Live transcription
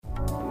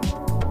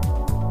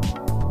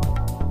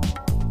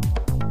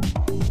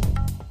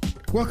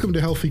Welcome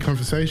to Healthy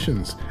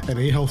Conversations, an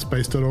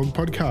ehealthspace.org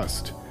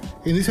podcast.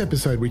 In this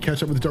episode, we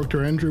catch up with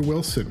Dr. Andrew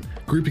Wilson,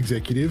 Group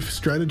Executive,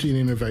 Strategy and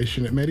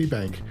Innovation at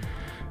Medibank.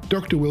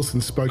 Dr.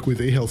 Wilson spoke with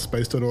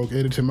ehealthspace.org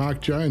editor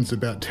Mark Jones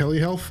about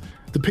telehealth,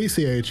 the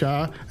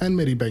PCHR and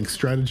Medibank's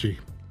strategy.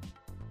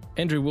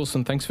 Andrew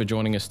Wilson, thanks for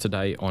joining us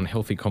today on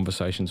Healthy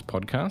Conversations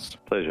podcast.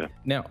 Pleasure.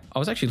 Now, I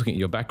was actually looking at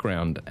your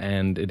background,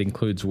 and it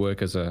includes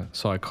work as a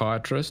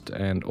psychiatrist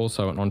and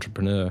also an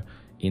entrepreneur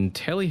in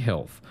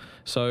telehealth.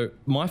 So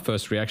my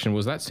first reaction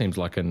was that seems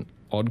like an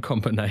odd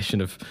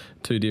combination of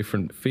two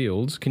different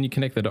fields. Can you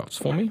connect the dots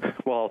for me?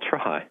 Well, I'll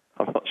try.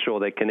 I'm not sure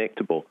they're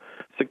connectable.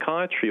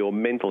 Psychiatry or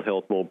mental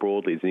health more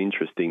broadly is an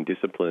interesting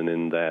discipline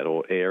in that,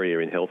 or area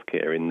in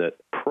healthcare, in that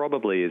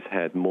probably has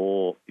had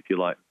more, if you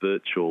like,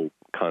 virtual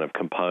kind of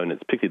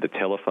components, particularly the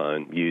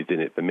telephone used in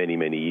it for many,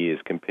 many years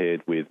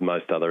compared with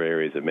most other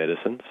areas of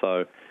medicine.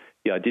 So,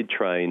 yeah, I did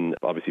train,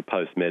 obviously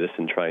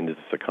post-medicine, trained as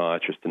a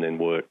psychiatrist and then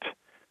worked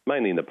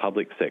mainly in the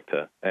public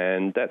sector.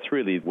 And that's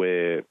really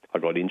where I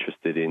got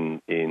interested in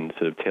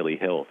sort of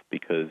telehealth,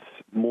 because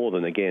more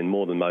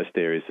than most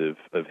areas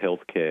of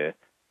healthcare,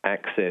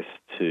 access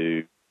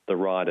to the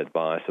right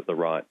advice at the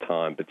right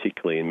time,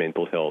 particularly in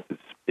mental health,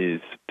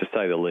 is, to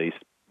say the least,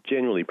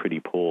 generally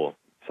pretty poor.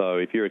 So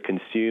if you're a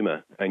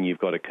consumer and you've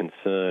got a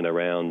concern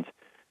around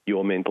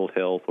your mental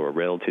health or a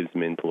relative's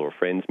mental or a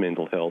friend's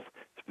mental health,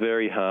 it's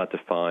very hard to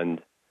find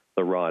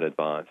the right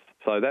advice.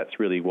 So that's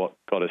really what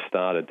got us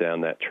started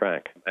down that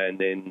track, and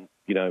then,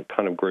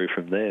 kind of grew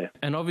from there.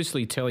 And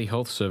obviously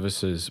telehealth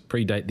services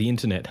predate the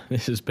internet.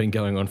 This has been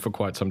going on for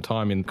quite some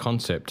time in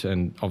concept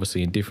and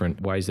obviously in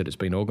different ways that it's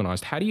been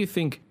organised. How do you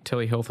think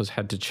telehealth has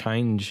had to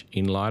change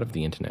in light of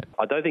the internet?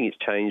 I don't think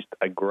it's changed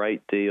a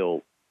great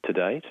deal to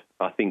date.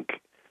 I think,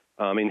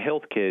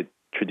 healthcare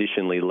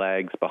traditionally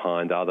lags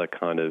behind other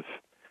kind of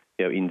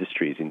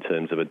industries in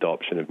terms of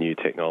adoption of new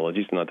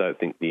technologies, and I don't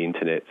think the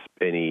internet's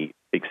any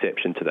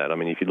exception to that. I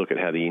mean, if you look at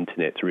how the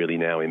internet's really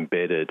now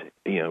embedded,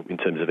 in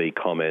terms of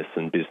e-commerce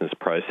and business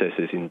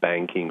processes in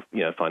banking,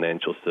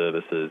 financial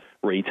services,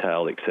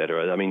 retail,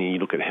 etc. I mean, you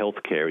look at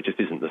healthcare, it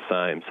just isn't the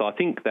same. So I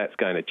think that's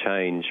going to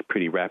change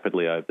pretty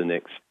rapidly over the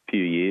next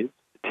few years.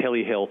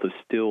 Telehealth has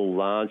still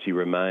largely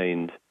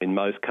remained, in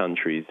most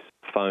countries,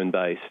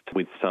 phone-based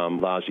with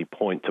some largely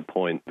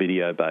point-to-point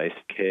video-based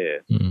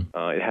care.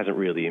 It hasn't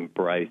really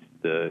embraced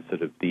the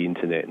sort of the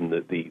internet and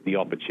the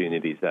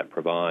opportunities that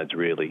provides,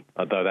 really,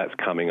 although that's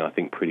coming, I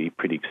think,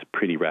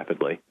 pretty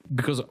rapidly.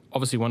 Because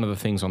obviously one of the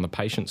things on the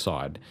patient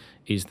side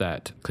is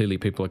that clearly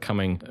people are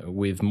coming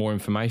with more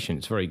information.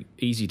 It's very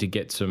easy to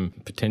get some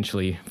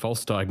potentially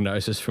false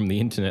diagnosis from the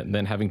internet and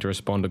then having to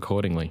respond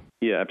accordingly.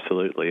 Yeah,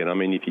 absolutely. And I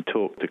mean, if you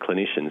talk to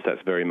clinicians,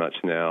 that's very much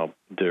now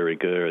de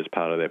rigueur as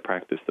part of their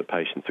practice, that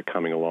patients are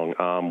coming along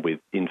armed with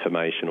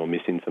information or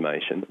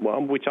misinformation,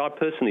 which I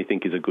personally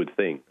think is a good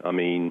thing. I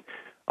mean,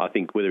 I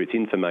think whether it's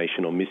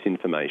information or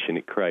misinformation,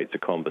 it creates a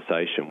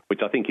conversation,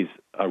 which I think is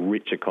a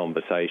richer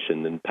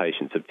conversation than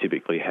patients have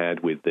typically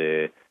had with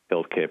their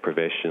healthcare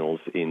professionals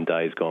in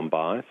days gone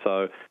by.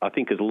 So I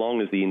think as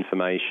long as the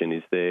information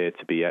is there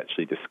to be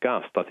actually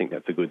discussed, I think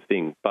that's a good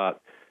thing.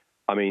 But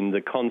I mean,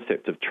 the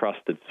concept of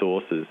trusted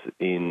sources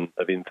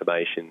of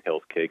information in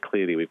healthcare,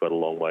 clearly we've got a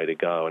long way to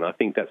go, and I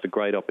think that's a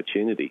great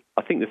opportunity.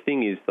 I think the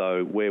thing is,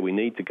 though, where we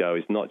need to go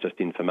is not just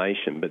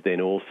information, but then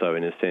also,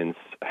 in a sense,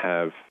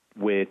 have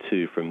where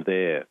to from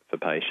there for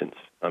patients.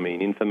 I mean,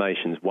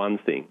 information's one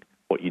thing.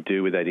 What you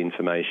do with that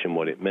information,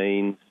 what it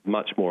means,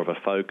 much more of a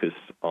focus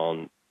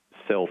on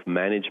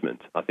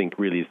self-management, I think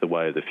really is the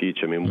way of the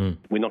future. I mean,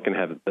 we're not going to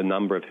have the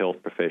number of health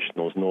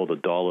professionals nor the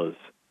dollars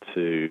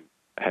to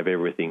have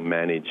everything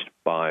managed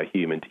by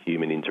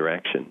human-to-human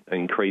interaction.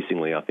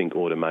 Increasingly, I think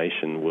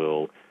automation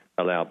will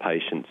allow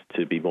patients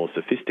to be more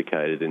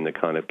sophisticated in the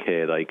kind of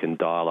care they can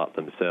dial up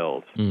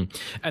themselves.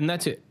 And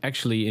that's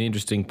actually an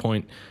interesting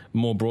point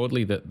more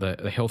broadly, that the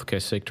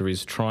healthcare sector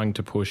is trying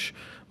to push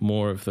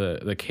more of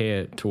the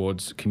care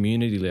towards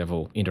community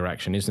level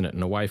interaction, isn't it?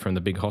 And away from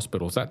the big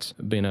hospitals. That's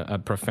been a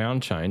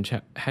profound change.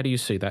 How do you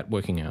see that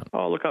working out?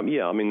 Oh, look, I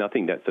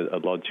think that's a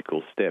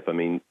logical step. I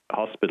mean,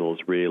 hospitals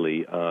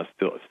really are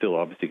still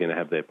obviously going to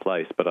have their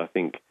place, but I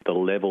think the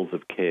levels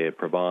of care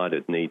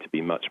provided need to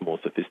be much more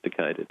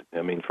sophisticated.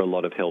 I mean, for a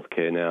lot of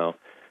healthcare now,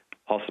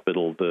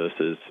 hospital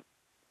versus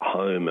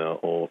home,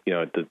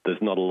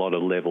 there's not a lot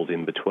of levels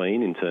in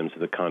between in terms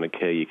of the kind of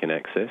care you can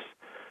access.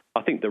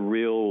 I think the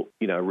real,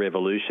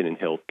 revolution in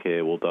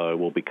healthcare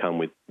will become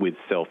with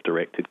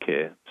self-directed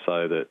care,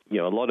 so that,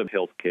 a lot of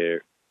healthcare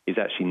is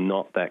actually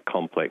not that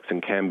complex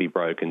and can be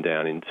broken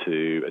down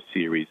into a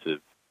series of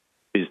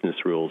business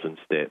rules and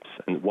steps.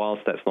 And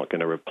whilst that's not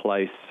going to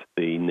replace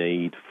the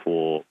need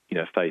for,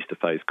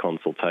 face-to-face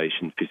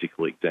consultation,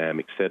 physical exam,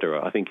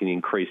 etc., I think an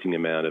increasing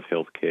amount of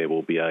healthcare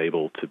will be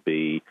able to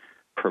be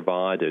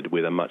provided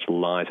with a much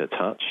lighter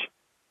touch.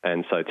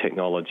 And so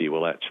technology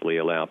will actually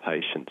allow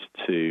patients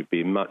to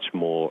be much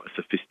more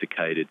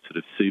sophisticated sort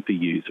of super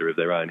user of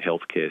their own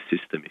healthcare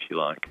system, if you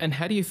like. And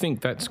how do you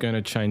think that's going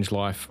to change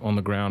life on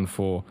the ground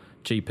for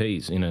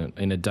GPs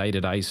in a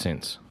day-to-day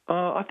sense?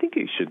 I think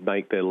it should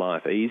make their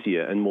life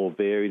easier and more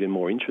varied and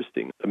more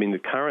interesting. I mean,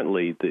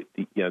 currently,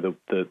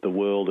 the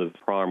world of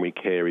primary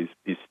care is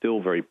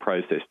still very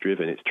process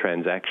driven. It's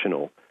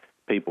transactional.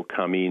 People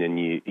come in and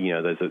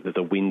there's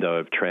a window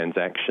of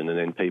transaction, and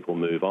then people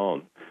move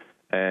on.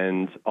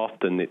 And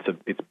often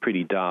it's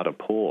pretty data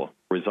poor.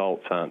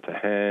 Results aren't to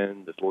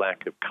hand. There's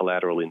lack of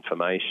collateral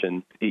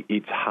information.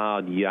 It's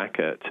hard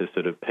yakka to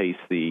sort of piece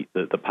the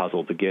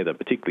puzzle together,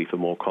 particularly for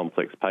more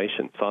complex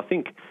patients. So I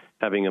think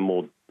having a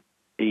more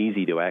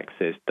easy to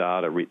access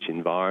data-rich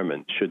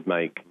environment should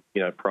make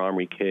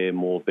primary care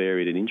more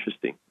varied and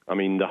interesting. I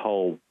mean, the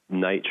whole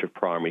nature of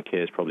primary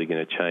care is probably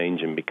going to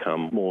change and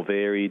become more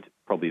varied.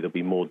 Probably there'll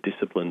be more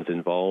disciplines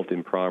involved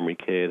in primary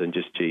care than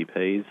just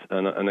GPs.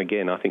 And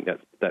again, I think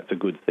that's a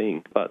good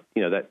thing. But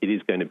that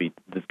there's going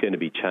to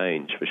be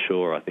change for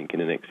sure, I think, in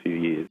the next few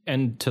years.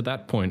 And to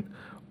that point,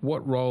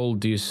 what role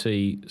do you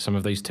see some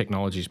of these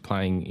technologies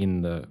playing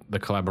in the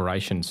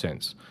collaboration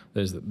sense?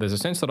 There's a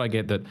sense that I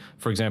get that,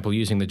 for example,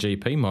 using the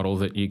GP model,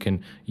 that you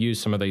can use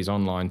some of these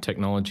online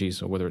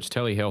technologies, or whether it's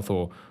telehealth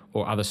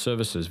or other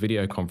services,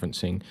 video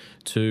conferencing,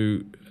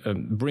 to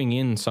bring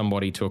in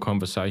somebody to a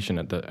conversation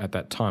at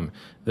that time.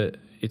 That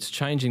it's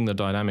changing the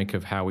dynamic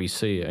of how we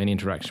see an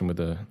interaction with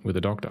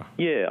a doctor.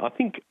 Yeah, I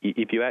think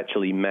if you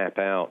actually map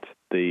out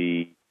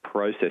the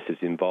processes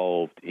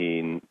involved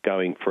in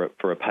going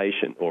for a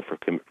patient or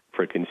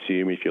for a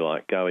consumer, if you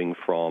like, going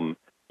from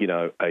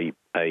a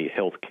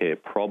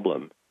healthcare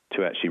problem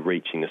to actually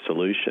reaching a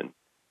solution,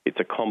 it's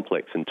a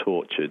complex and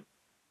tortured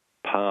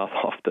path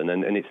often,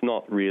 and it's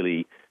not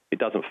really. It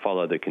doesn't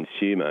follow the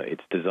consumer.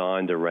 It's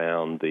designed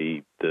around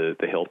the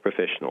health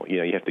professional.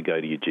 You have to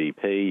go to your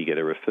GP, you get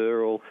a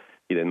referral,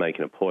 you then make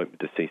an appointment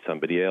to see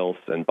somebody else,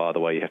 and by the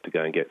way, you have to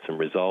go and get some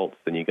results.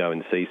 Then you go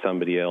and see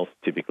somebody else,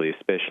 typically a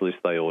specialist.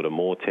 They order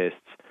more tests.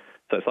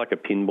 So it's like a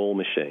pinball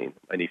machine.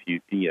 And if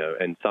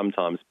and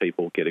sometimes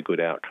people get a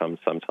good outcome,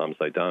 sometimes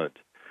they don't.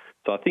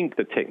 So I think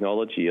the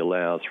technology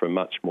allows for a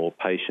much more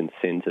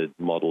patient-centred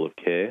model of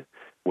care,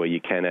 where you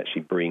can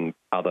actually bring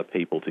other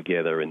people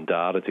together and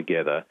data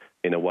together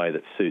in a way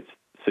that suits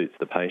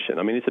the patient.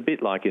 I mean, it's a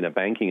bit like in a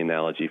banking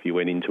analogy. If you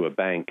went into a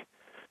bank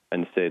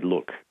and said,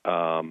 look,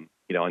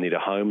 I need a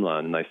home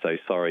loan, and they say,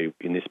 sorry,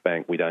 in this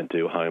bank we don't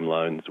do home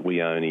loans,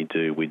 we only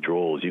do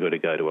withdrawals. You've got to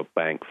go to a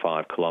bank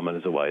 5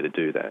 kilometres away to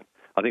do that.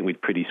 I think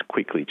we'd pretty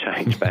quickly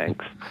change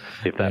banks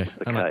if that's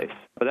the case.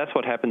 But that's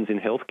what happens in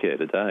healthcare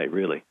today,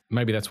 really.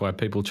 Maybe that's why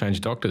people change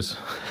doctors.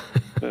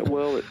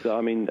 Well,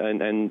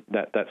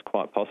 that's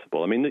quite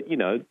possible. I mean,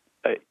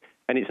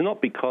 and it's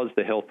not because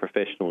the health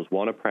professionals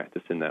want to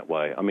practice in that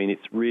way. I mean,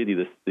 it's really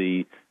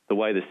the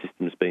way the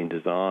system's been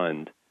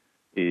designed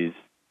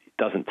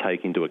doesn't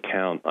take into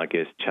account, I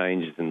guess,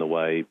 changes in the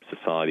way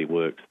society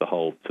works, the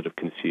whole sort of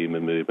consumer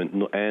movement,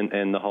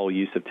 and the whole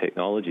use of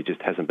technology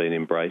just hasn't been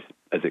embraced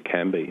as it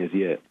can be as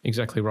yet.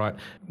 Exactly right.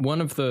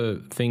 One of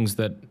the things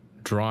that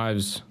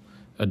drives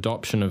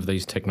adoption of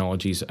these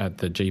technologies at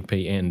the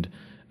GP end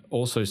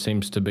also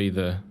seems to be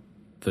the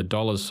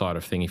dollars side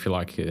of thing, if you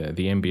like,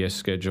 the MBS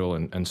schedule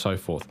and so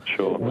forth.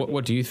 Sure.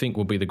 What do you think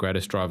will be the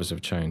greatest drivers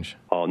of change?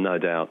 Oh, no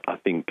doubt. I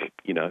think,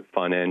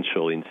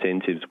 financial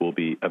incentives will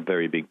be a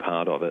very big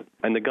part of it.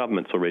 And the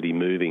government's already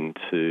moving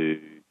to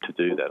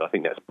do that. I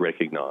think that's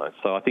recognised.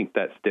 So I think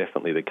that's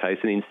definitely the case.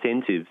 And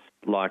incentives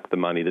like the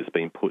money that's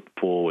been put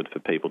forward for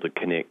people to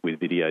connect with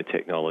video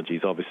technology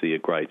is obviously a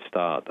great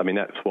start. I mean,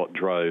 that's what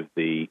drove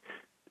the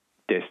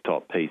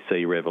desktop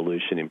PC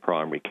revolution in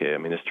primary care. I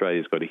mean,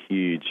 Australia's got a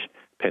huge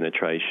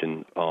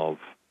penetration of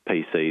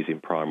PCs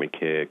in primary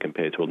care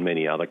compared to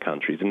many other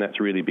countries, and that's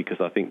really because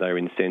I think they're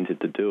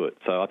incented to do it.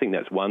 So I think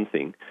that's one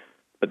thing.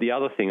 But the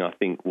other thing I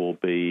think will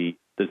be,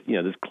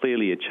 there's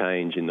clearly a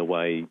change in the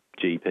way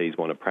GPs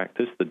want to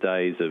practice. The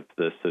days of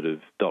the sort of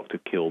Dr.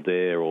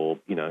 Kildare or,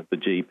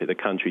 the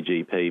country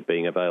GP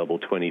being available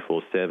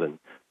 24/7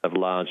 have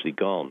largely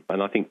gone.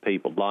 And I think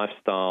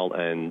lifestyle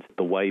and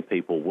the way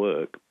people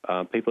work,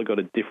 people have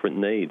got different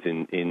needs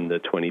in the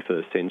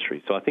 21st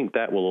century. So I think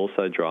that will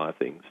also drive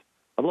things.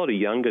 A lot of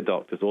younger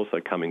doctors also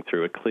coming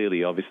through are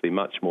clearly, obviously,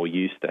 much more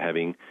used to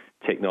having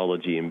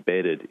technology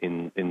embedded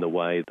in the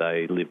way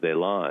they live their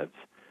lives.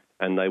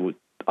 And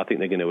I think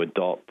they're going to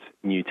adopt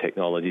new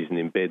technologies and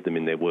embed them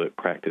in their work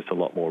practice a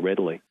lot more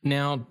readily.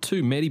 Now,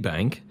 to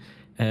Medibank,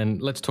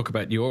 and let's talk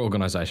about your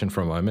organisation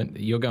for a moment.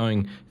 You're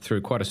going through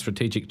quite a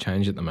strategic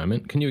change at the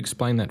moment. Can you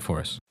explain that for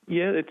us?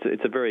 Yeah,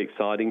 it's a very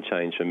exciting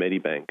change for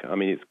Medibank. I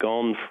mean, it's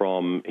gone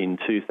from, in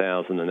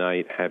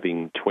 2008,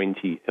 having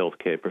 20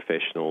 healthcare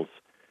professionals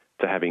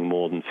to having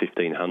more than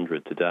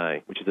 1,500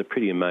 today, which is a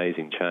pretty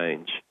amazing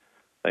change.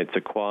 It's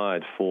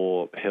acquired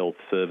 4 health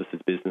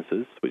services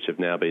businesses, which have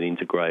now been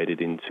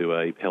integrated into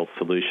a health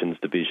solutions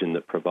division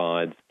that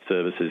provides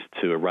services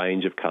to a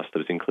range of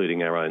customers,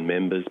 including our own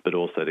members, but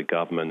also to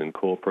government and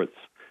corporates.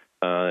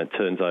 It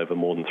turns over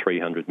more than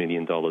 $300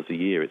 million a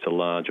year. It's a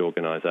large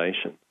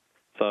organisation.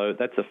 So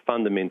that's a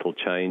fundamental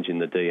change in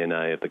the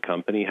DNA of the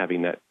company,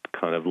 having that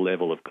kind of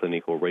level of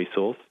clinical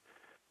resource.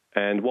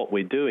 And what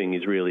we're doing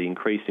is really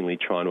increasingly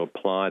trying to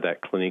apply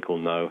that clinical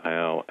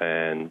know-how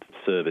and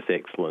service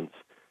excellence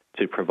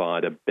to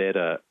provide a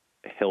better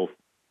health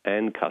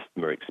and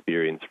customer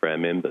experience for our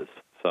members.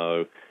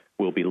 So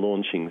we'll be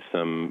launching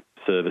some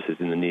services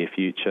in the near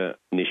future,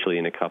 initially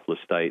in a couple of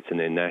states and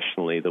then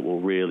nationally, that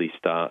will really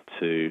start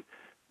to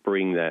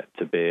bring that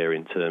to bear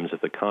in terms of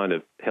the kind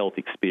of health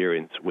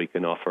experience we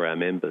can offer our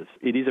members.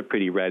 It is a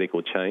pretty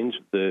radical change.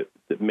 The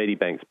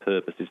Medibank's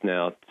purpose is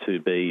now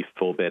to be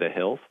for better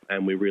health,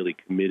 and we're really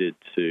committed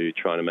to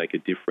trying to make a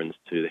difference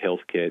to the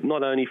healthcare,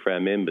 not only for our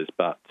members,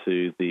 but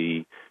to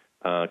the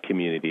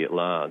community at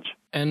large.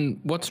 And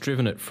what's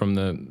driven it from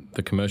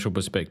the commercial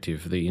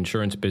perspective, the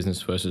insurance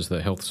business versus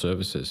the health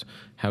services?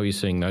 How are you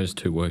seeing those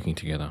two working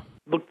together?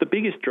 Look, the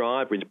biggest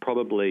driver is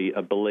probably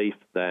a belief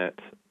that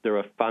there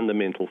are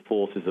fundamental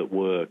forces at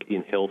work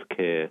in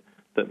healthcare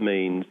that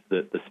means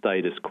that the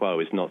status quo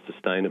is not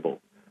sustainable.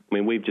 I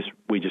mean, we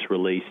just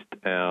released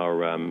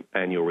our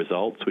annual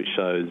results, which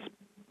shows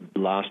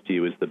last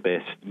year was the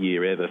best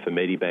year ever for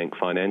Medibank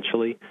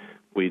financially.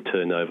 We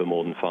turned over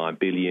more than $5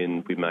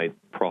 billion. We made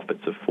profits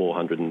of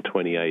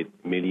 $428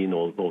 million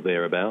or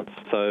thereabouts.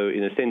 So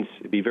in a sense,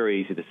 it'd be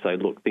very easy to say,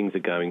 look, things are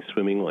going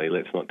swimmingly,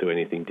 let's not do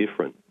anything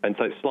different. And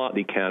so it's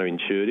slightly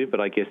counterintuitive, but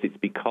I guess it's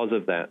because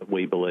of that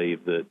we believe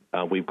that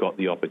we've got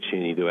the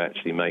opportunity to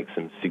actually make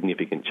some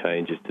significant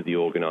changes to the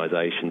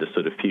organisation to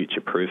sort of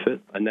future-proof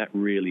it. And that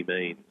really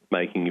means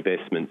making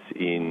investments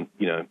in,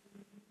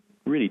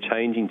 really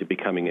changing to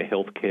becoming a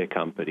healthcare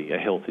company, a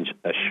health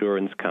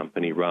assurance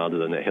company rather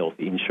than a health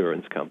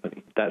insurance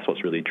company. That's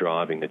what's really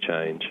driving the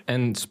change.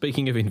 And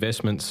speaking of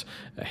investments,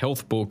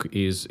 HealthBook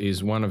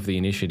is one of the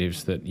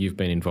initiatives that you've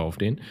been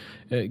involved in.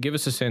 Give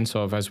us a sense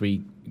of, as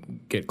we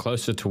get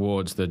closer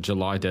towards the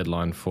July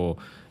deadline for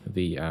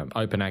the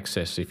open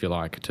access, if you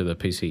like, to the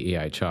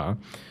PCEHR,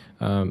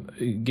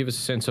 give us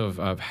a sense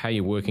of how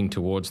you're working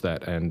towards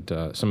that and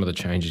some of the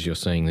changes you're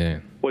seeing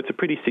there. Well, it's a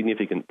pretty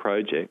significant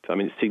project. I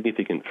mean, it's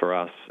significant for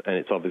us, and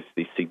it's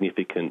obviously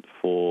significant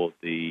for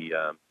the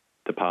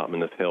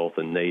Department of Health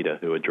and NEDA,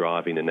 who are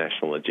driving the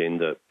national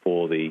agenda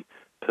for the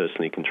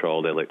personally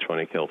controlled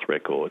electronic health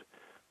record.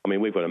 I mean,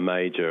 we've got a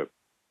major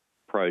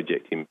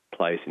project in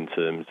place in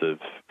terms of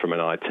from an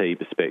IT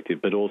perspective,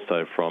 but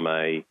also from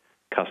a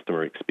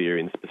customer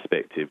experience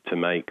perspective to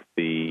make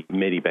the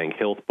Medibank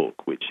HealthBook,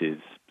 which is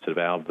sort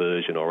of our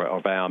version or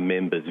of our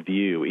members'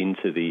 view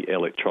into the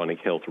electronic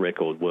health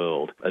record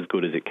world, as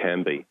good as it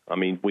can be. I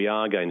mean, we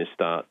are going to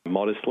start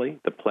modestly.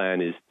 The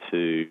plan is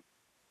to,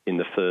 in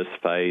the first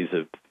phase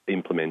of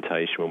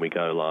implementation when we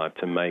go live,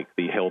 to make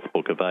the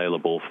HealthBook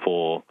available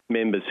for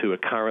members who are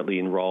currently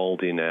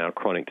enrolled in our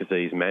chronic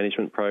disease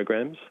management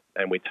programs,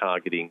 and we're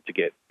targeting to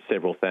get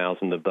several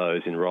thousand of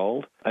those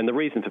enrolled. And the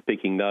reason for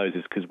picking those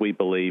is because we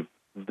believe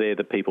they're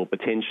the people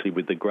potentially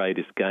with the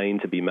greatest gain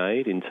to be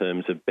made in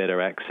terms of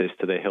better access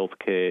to their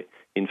healthcare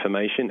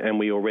information, and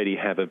we already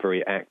have a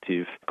very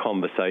active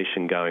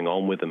conversation going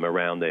on with them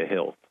around their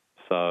health.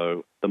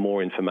 So the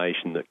more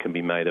information that can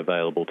be made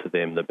available to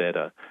them, the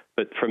better.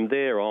 But from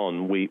there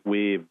on,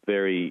 we're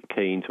very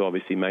keen to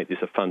obviously make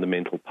this a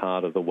fundamental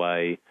part of the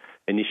way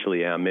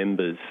initially our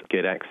members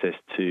get access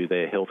to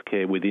their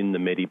healthcare within the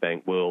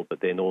Medibank world, but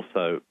then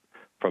also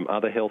from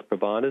other health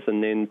providers,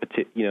 and then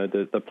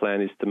the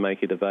plan is to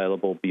make it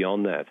available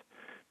beyond that,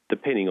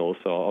 depending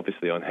also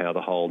obviously on how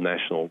the whole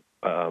national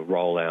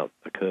rollout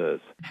occurs.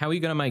 How are you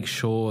going to make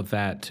sure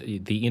that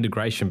the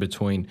integration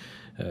between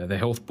the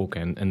HealthBook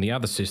and the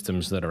other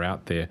systems that are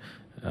out there,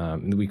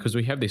 because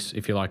we have this,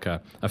 if you like, a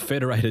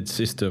federated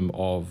system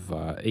of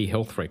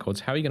e-health records,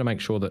 how are you going to make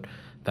sure that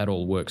that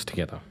all works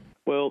together?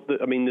 Well,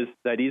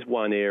 that is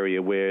one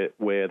area where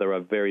there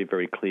are very,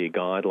 very clear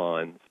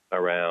guidelines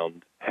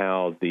around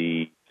how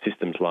the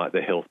systems like the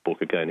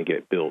HealthBook are going to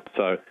get built.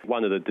 So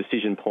one of the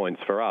decision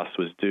points for us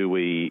was, do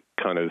we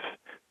kind of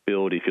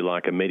build, if you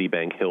like, a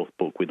Medibank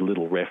HealthBook with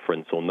little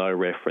reference or no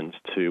reference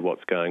to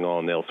what's going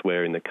on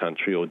elsewhere in the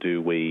country, or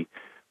do we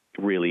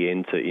really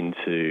enter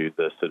into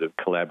the sort of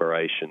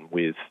collaboration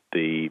with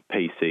the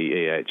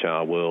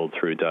PCEHR world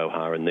through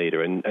DOHA and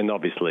NEDA? And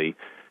obviously,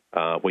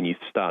 when you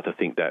start to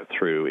think that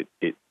through,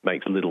 it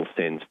makes little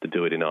sense to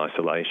do it in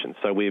isolation.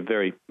 So we're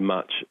very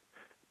much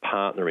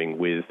partnering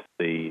with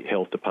the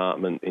health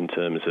department in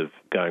terms of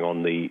going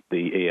on the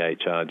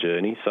EHR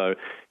journey. So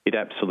it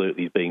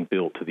absolutely is being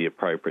built to the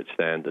appropriate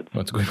standards.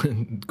 That's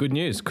good. Good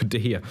news. Good to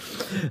hear.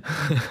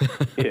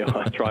 Yeah,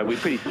 that's right. We're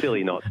pretty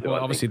silly not to. Well,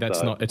 obviously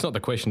it's not the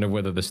question of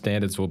whether the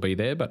standards will be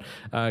there, but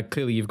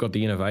clearly you've got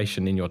the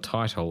innovation in your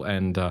title,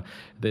 and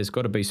there's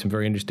got to be some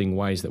very interesting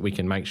ways that we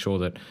can make sure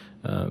that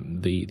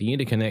the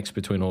interconnects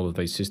between all of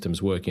these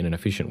systems work in an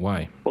efficient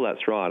way. Well,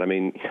 that's right. I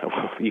mean,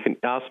 you can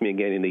ask me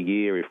again in a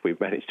year if we've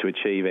managed to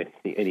achieve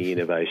any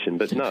innovation,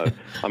 but no.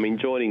 I mean,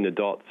 joining the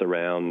dots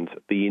around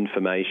the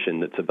information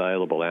that's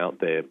available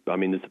out there. I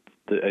mean,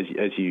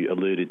 as you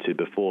alluded to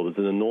before, there's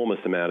an enormous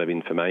amount of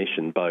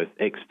information, both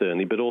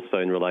externally but also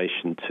in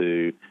relation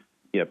to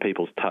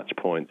people's touch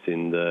points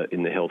in the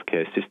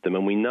healthcare system,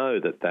 and we know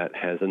that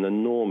has an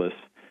enormous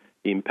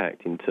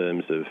impact in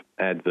terms of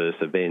adverse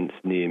events,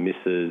 near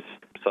misses.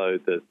 So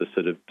the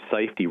sort of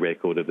safety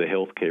record of the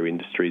healthcare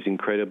industry is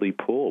incredibly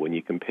poor when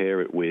you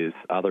compare it with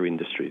other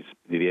industries.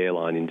 The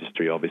airline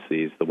industry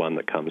obviously is the one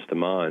that comes to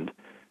mind,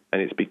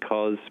 and it's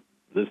because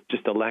there's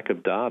just a lack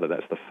of data.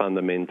 That's the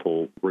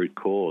fundamental root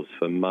cause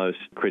for most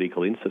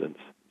critical incidents.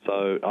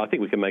 So I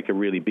think we can make a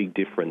really big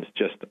difference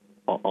just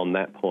on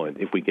that point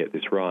if we get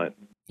this right.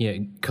 Yeah,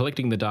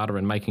 collecting the data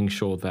and making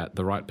sure that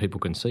the right people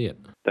can see it.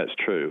 That's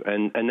true,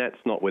 and that's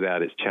not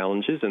without its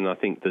challenges. And I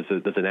think there's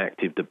an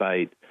active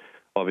debate,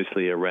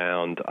 obviously,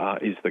 around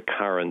is the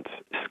current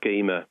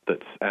schema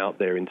that's out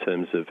there in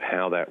terms of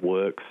how that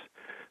works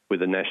with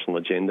the national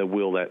agenda,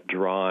 will that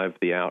drive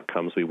the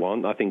outcomes we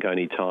want? I think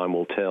only time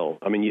will tell.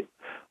 I mean,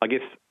 I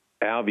guess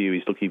our view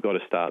is, look, you've got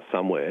to start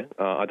somewhere.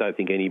 I don't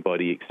think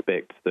anybody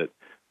expects that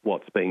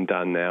what's being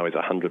done now is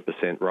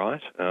 100%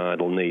 right.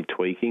 It'll need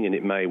tweaking, and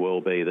it may well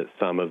be that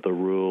some of the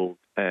rules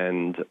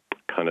and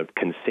kind of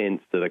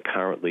consents that are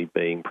currently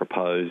being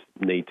proposed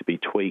need to be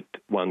tweaked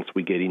once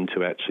we get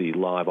into actually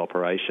live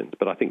operations.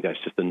 But I think that's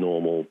just the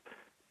normal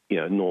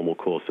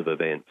course of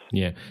events.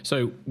 Yeah.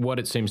 So what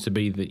it seems to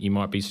be that you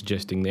might be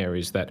suggesting there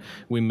is that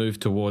we move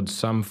towards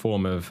some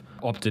form of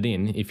opted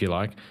in, if you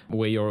like,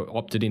 where you're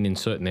opted in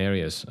certain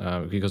areas,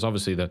 because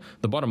obviously the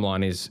bottom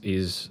line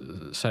is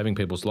saving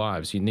people's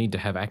lives. You need to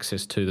have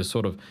access to the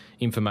sort of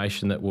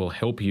information that will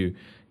help you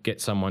get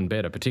someone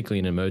better, particularly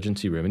in an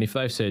emergency room. And if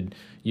they've said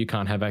you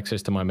can't have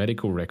access to my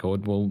medical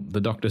record, well,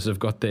 the doctors have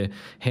got their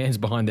hands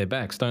behind their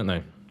backs, don't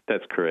they?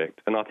 That's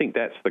correct. And I think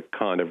that's the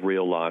kind of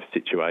real life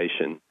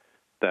situation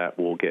that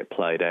will get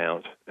played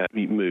out as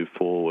we move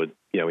forward,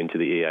 into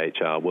the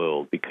EHR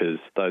world, because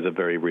those are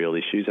very real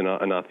issues. And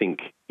I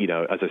think,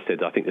 as I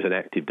said, I think there's an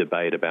active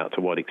debate about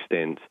to what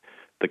extent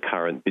the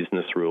current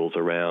business rules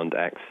around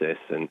access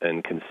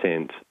and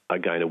consent are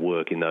going to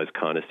work in those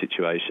kind of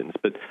situations.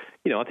 But,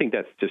 I think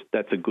that's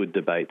a good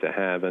debate to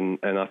have. And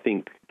I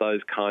think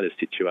those kind of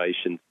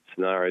situations,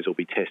 scenarios will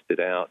be tested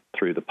out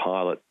through the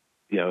pilot,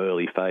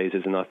 early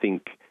phases. And I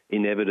think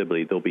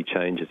inevitably there'll be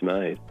changes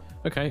made.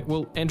 Okay,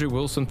 well, Andrew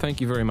Wilson,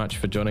 thank you very much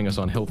for joining us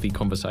on Healthy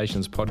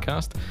Conversations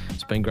podcast.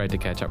 It's been great to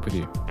catch up with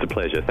you. It's a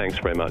pleasure. Thanks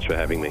very much for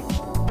having me.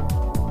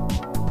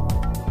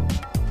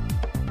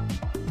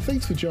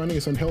 Thanks for joining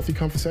us on Healthy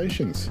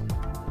Conversations.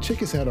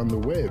 Check us out on the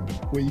web,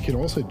 where you can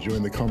also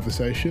join the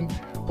conversation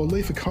or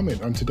leave a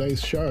comment on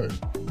today's show.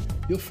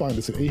 You'll find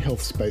us at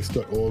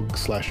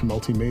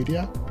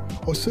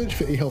ehealthspace.org/multimedia or search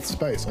for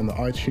eHealthSpace on the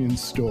iTunes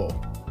Store.